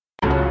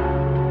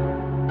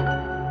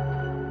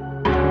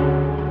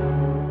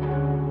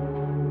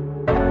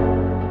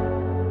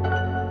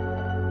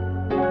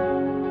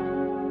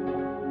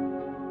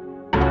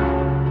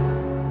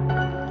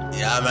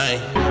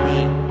Yola-Mane.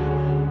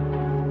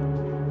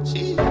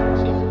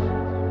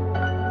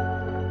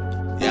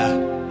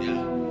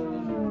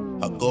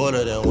 I go to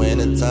the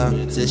winter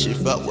time. Said she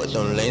fuck with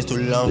them lanes too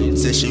long.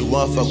 Said she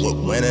want fuck with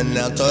winter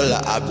now. Told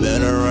her I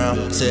been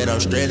around. Said I'm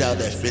straight out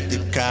that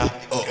 50 cal.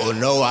 Oh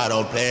no, I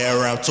don't play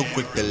around. Too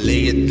quick to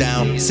lay it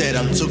down. Said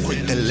I'm too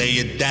quick to lay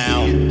it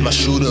down. My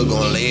shooter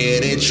gon' lay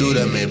it in. Shoot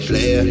him in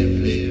player.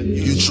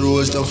 You true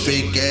as them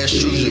fake ass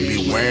shoes you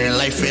be wearing.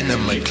 Life in the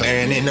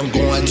McLaren. And I'm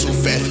going too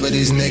fast for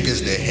these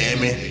niggas to hear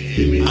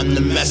me. I'm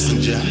the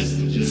messenger.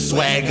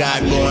 Swag guy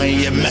boy,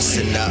 you're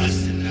messing up.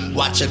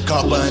 Watch a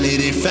company,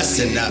 they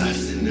fessin' up.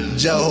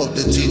 Joe hope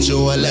to teach you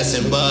a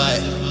lesson, but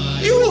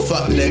you a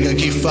fuck nigga,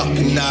 keep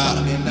fucking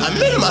up.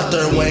 I'm in my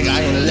third wing,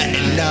 I ain't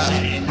letting up.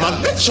 My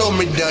bitch hold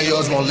me down,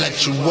 yours won't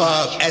let you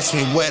up. Ask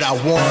me what I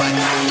want.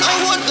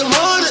 I want them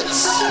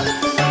hundreds.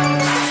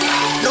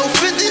 No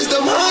 50s,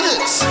 them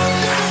hundreds.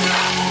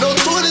 No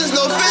 20s,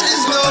 no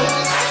 50s, no.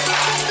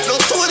 No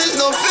 20s,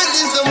 no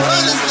 50s, them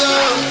hundreds,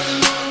 though.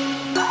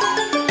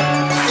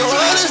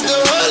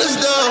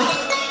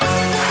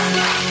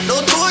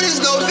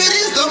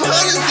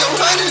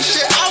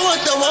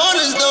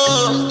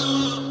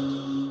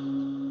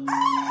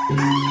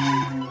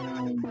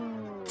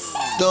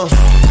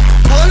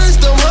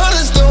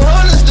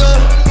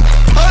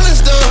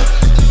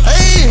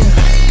 Hey,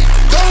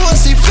 don't want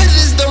to see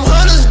 50s, them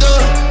hundreds,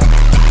 though.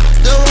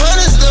 Them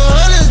hundreds, though.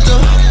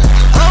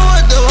 I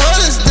want them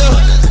hundreds, though.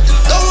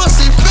 Don't want to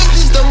see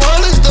 50s, them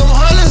hundreds, though.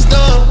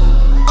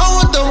 I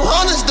want them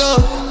hundreds, though.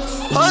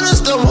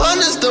 Hundreds,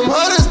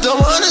 though.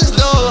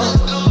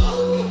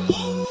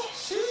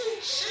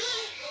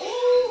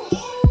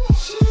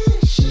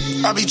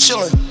 I be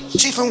chillin',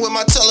 chiefin' with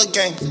my teller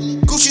gang.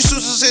 Gucci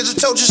suits is head to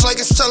toe just like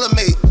it's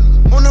tailor-made.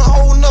 On a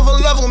whole nother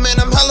level, man,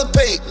 I'm hella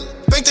paid.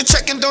 Bank the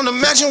check and don't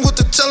imagine what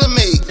the teller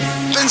made.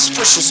 Benz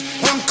pushers,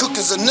 rim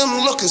cookers, and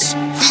them lookers.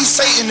 He's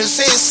Satan, his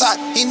head's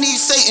hot, he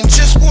needs Satan.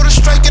 Just water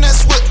striking that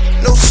whip,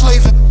 no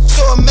slaving.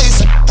 So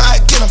amazing, I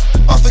get him,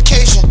 off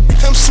occasion.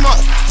 Him smart,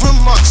 rim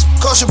marks,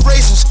 caution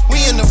braces. We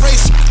in the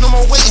race, no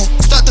more waiting,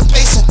 start the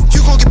pacing.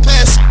 You gon' get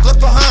past,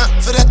 left behind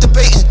for that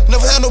debating.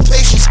 Never had no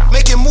patience,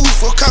 make it move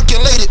or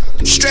calculate it.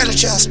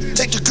 Strategize,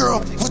 take the girl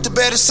with the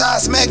baddest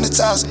size,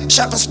 magnetize.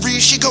 Shopping spree,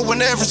 she go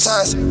and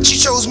advertise. She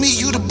chose me,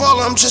 you the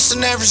baller, I'm just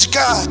an average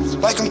guy.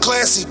 Like I'm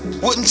classy,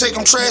 wouldn't take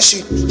them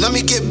trashy. Let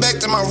me get back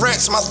to my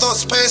rats, my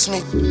thoughts pass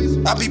me.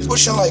 I be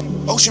pushing like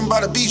ocean by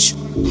the beach.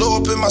 Low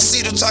up in my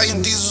seat,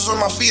 Italian diesels on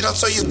my feet. I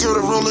tell your girl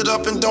to roll it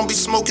up and don't be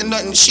smoking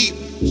nothing cheap.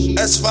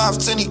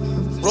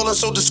 S510, rolling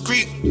so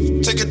discreet.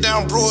 Take it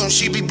down, bro, and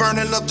she be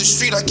burning up the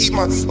street. I keep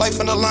my life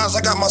in the lines,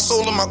 I got my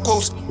soul in my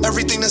quotes.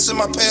 Everything that's in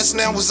my past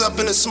now was up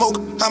in the smoke.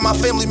 How my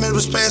family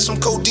members passed from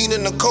codeine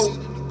and the coke.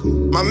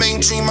 My main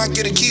dream, I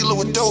get a kilo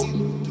of dope.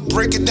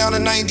 Break it down to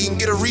 90 and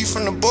get a reef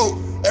from the boat.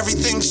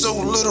 Everything's so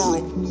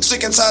literal.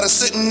 Sick and tired of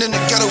sitting in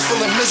the ghetto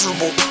feeling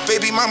miserable.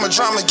 Baby mama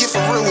drama, get for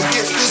real and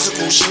get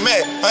physical. She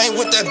mad, I ain't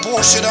with that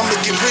bullshit, I'ma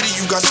get rid of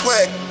you, got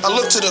swag. I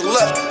look to the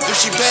left, if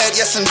she bad,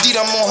 yes indeed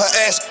I'm on her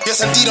ass.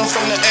 Yes indeed I'm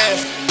from the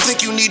Ave.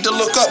 Think you need to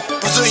look up.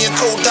 Brazilian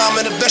cold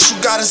diamond, the best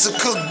you got is a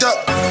cooked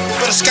up.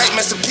 Better Skype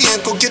Master P and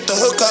go get the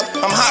hook up.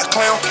 I'm hot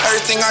clown,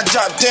 everything I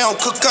drop down,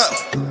 cook up.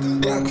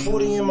 Block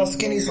 40 in my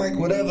skinnies like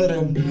whatever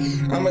then.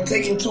 I'ma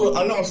take him to it,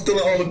 I know I'm still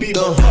on the beat,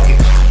 but fuck it.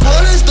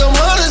 Hundreds, them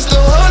hundreds,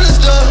 them hundreds.